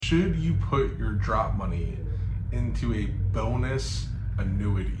should you put your drop money into a bonus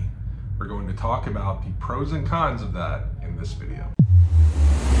annuity? We're going to talk about the pros and cons of that in this video.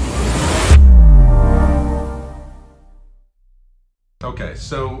 Okay,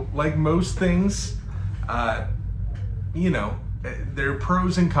 so like most things, there are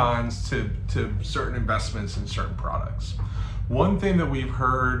pros and cons to certain investments and certain products. One thing that we've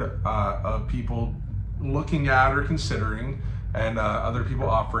heard of people looking at or considering, and other people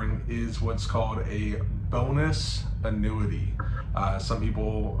offering, is what's called a bonus annuity. Some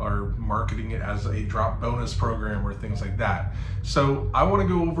people are marketing it as a drop bonus program or things like that. So I want to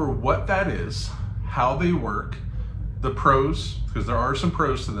go over what that is, how they work, the pros, because there are some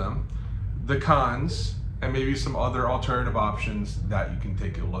pros to them, the cons, and maybe some other alternative options that you can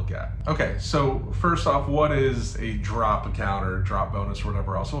take a look at. Okay, so first off, what is a drop account or drop bonus or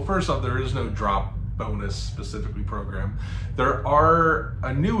whatever else? Well, first off, there is no drop bonus specifically program. There are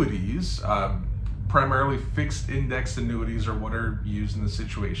annuities, primarily fixed index annuities are what are used in the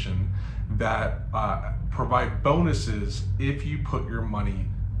situation, that provide bonuses if you put your money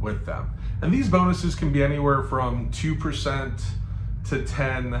with them. And these bonuses can be anywhere from 2% to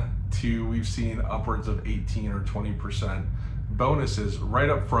 10 to, we've seen upwards of 18 or 20% bonuses right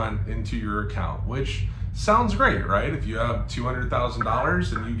up front into your account, which sounds great, right? If you have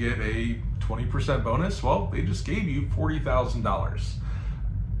 $200,000 and you get a 20% bonus, well, they just gave you $40,000.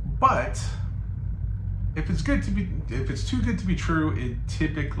 But if it's too good to be true, it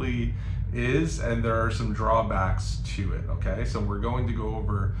typically is, and there are some drawbacks to it, okay? So we're going to go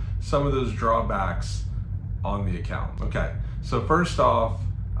over some of those drawbacks on the account. Okay, so first off,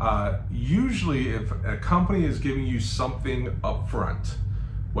 usually if a company is giving you something up front,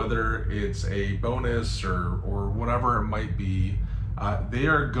 whether it's a bonus or whatever it might be, they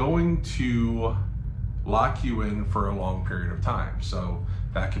are going to lock you in for a long period of time. So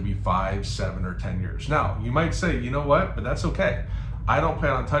that could be 5, 7, or 10 years. Now, you might say, you know what, but that's okay. I don't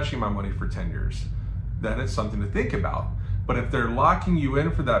plan on touching my money for 10 years. Then it's something to think about. But if they're locking you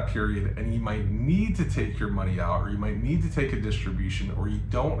in for that period and you might need to take your money out, or you might need to take a distribution, or you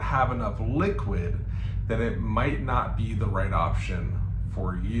don't have enough liquid, then it might not be the right option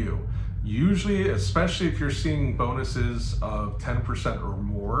for you. Usually, especially if you're seeing bonuses of 10% or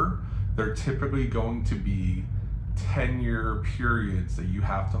more, they're typically going to be 10-year periods that you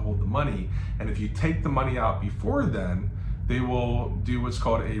have to hold the money. And if you take the money out before then, they will do what's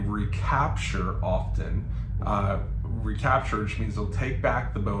called a recapture often. Recapture, which means they'll take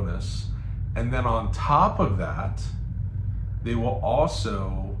back the bonus, and then on top of that, they will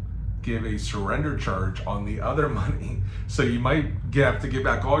also give a surrender charge on the other money. So you might have to give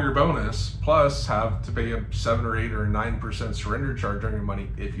back all your bonus, plus have to pay a 7 or 8 or 9% surrender charge on your money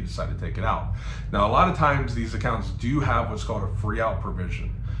if you decide to take it out. Now, a lot of times these accounts do have what's called a free out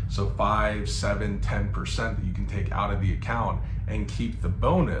provision. So 5, 7, 10% that you can take out of the account and keep the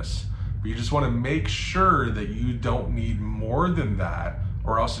bonus. But you just want to make sure that you don't need more than that,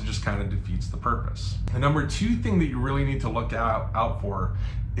 or else it just kind of defeats the purpose. The number 2 thing that you really need to look out for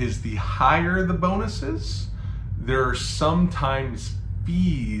is the higher the bonuses, there are sometimes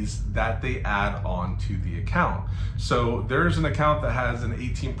fees that they add on to the account. So there's an account that has an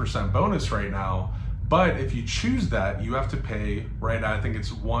 18% bonus right now, but if you choose that, you have to pay, right, I think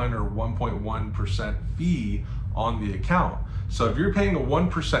it's 1 or 1.1% fee on the account. So if you're paying a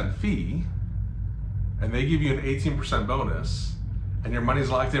 1% fee and they give you an 18% bonus and your money's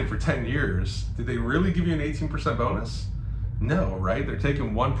locked in for 10 years, did they really give you an 18% bonus? No, right? They're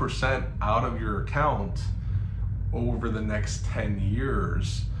taking 1% out of your account over the next 10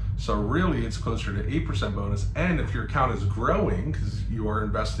 years. So really it's closer to 8% bonus. And if your account is growing, because you are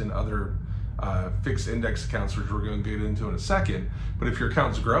invested in other fixed index accounts, which we're going to get into in a second, but if your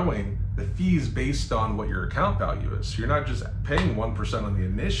account's growing, the fee is based on what your account value is. So you're not just paying 1% on the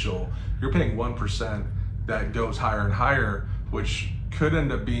initial, you're paying 1% that goes higher and higher, which could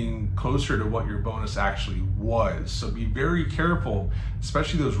end up being closer to what your bonus actually was. So be very careful,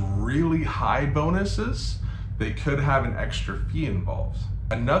 especially those really high bonuses, they could have an extra fee involved.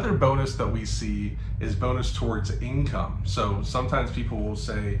 Another bonus that we see is bonus towards income. So sometimes people will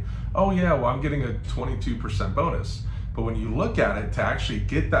say, oh yeah, well, I'm getting a 22% bonus. But when you look at it, to actually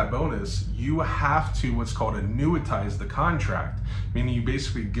get that bonus, you have to what's called annuitize the contract, meaning you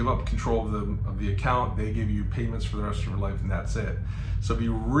basically give up control of the account, they give you payments for the rest of your life, and that's it. So be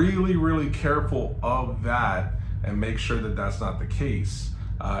really, really careful of that and make sure that that's not the case.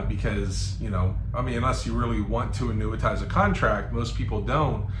 Because, unless you really want to annuitize a contract, most people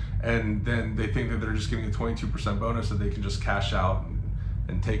don't, and then they think that they're just getting a 22% bonus that they can just cash out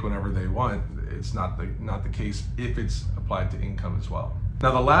and take whenever they want. It's not the case if it's applied to income as well.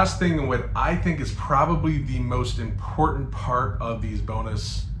 Now, the last thing, and what I think is probably the most important part of these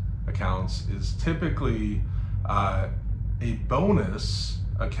bonus accounts, is typically a bonus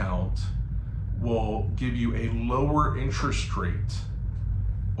account will give you a lower interest rate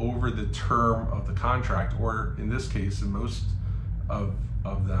over the term of the contract, or in this case, in most of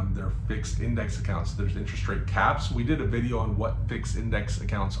them, they're fixed index accounts. There's interest rate caps. We did a video on what fixed index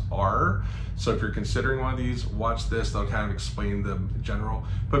accounts are. So if you're considering one of these, watch this. They'll kind of explain the general.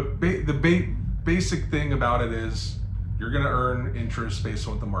 But the basic thing about it is you're going to earn interest based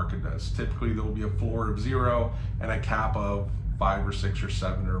on what the market does. Typically, there will be a floor of 0 and a cap of 5 or 6 or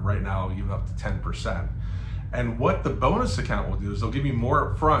 7, or right now even up to 10%. And what the bonus account will do is they'll give you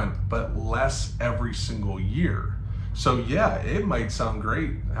more up front, but less every single year. So yeah, it might sound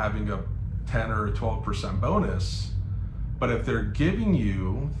great having a 10 or a 12% bonus, but if they're giving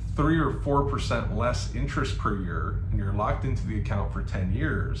you 3 or 4% less interest per year and you're locked into the account for 10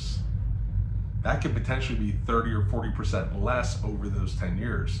 years, that could potentially be 30 or 40% less over those 10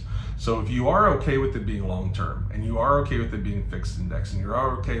 years. So if you are okay with it being long-term, and you are okay with it being fixed index, and you're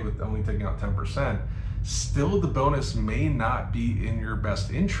okay with only taking out 10%, still the bonus may not be in your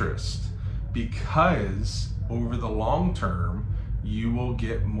best interest, because over the long term, you will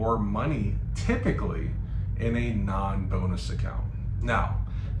get more money typically in a non-bonus account. Now,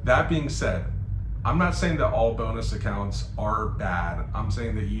 that being said, I'm not saying that all bonus accounts are bad. I'm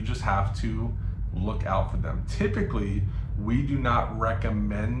saying that you just have to look out for them. Typically, we do not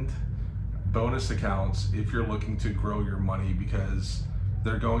recommend bonus accounts if you're looking to grow your money, because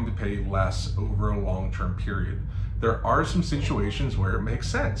they're going to pay less over a long-term period. There are some situations where it makes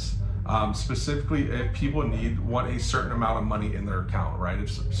sense. Specifically, if people want a certain amount of money in their account, right? If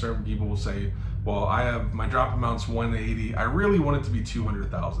certain people will say, well, I have my drop amount's 180, I really want it to be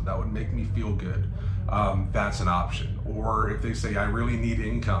 200,000. That would make me feel good. That's an option. Or if they say, I really need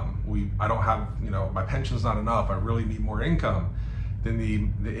income. I don't have, my pension's not enough. I really need more income. Then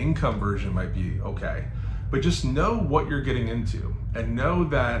the income version might be okay. But just know what you're getting into, and know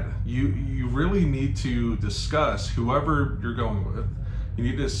that you really need to discuss, whoever you're going with, you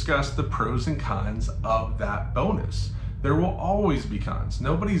need to discuss the pros and cons of that bonus. There will always be cons.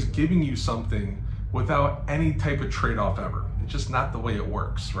 Nobody's giving you something without any type of trade-off ever. It's just not the way it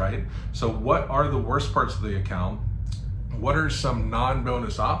works, right? So what are the worst parts of the account? What are some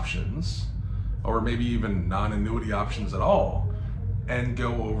non-bonus options, or maybe even non-annuity options at all? And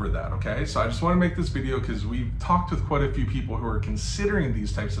go over that, okay? So I just want to make this video because we've talked with quite a few people who are considering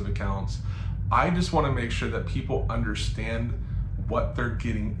these types of accounts. I just want to make sure that people understand what they're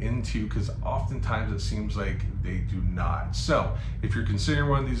getting into, because oftentimes it seems like they do not. So if you're considering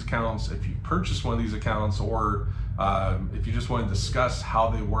one of these accounts, if you purchase one of these accounts, or if you just want to discuss how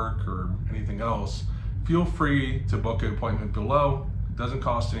they work or anything else, feel free to book an appointment below. It doesn't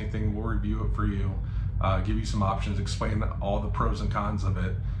cost anything. We'll review it for you, give you some options, explain all the pros and cons of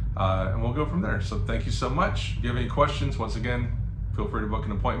it, and we'll go from there. So thank you so much. If you have any questions, once again, feel free to book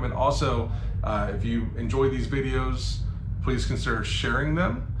an appointment. Also, if you enjoy these videos, please consider sharing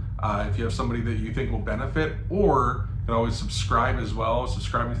them. If you have somebody that you think will benefit, or you can always subscribe as well.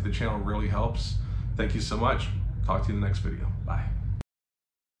 Subscribing to the channel really helps. Thank you so much. Talk to you in the next video. Bye.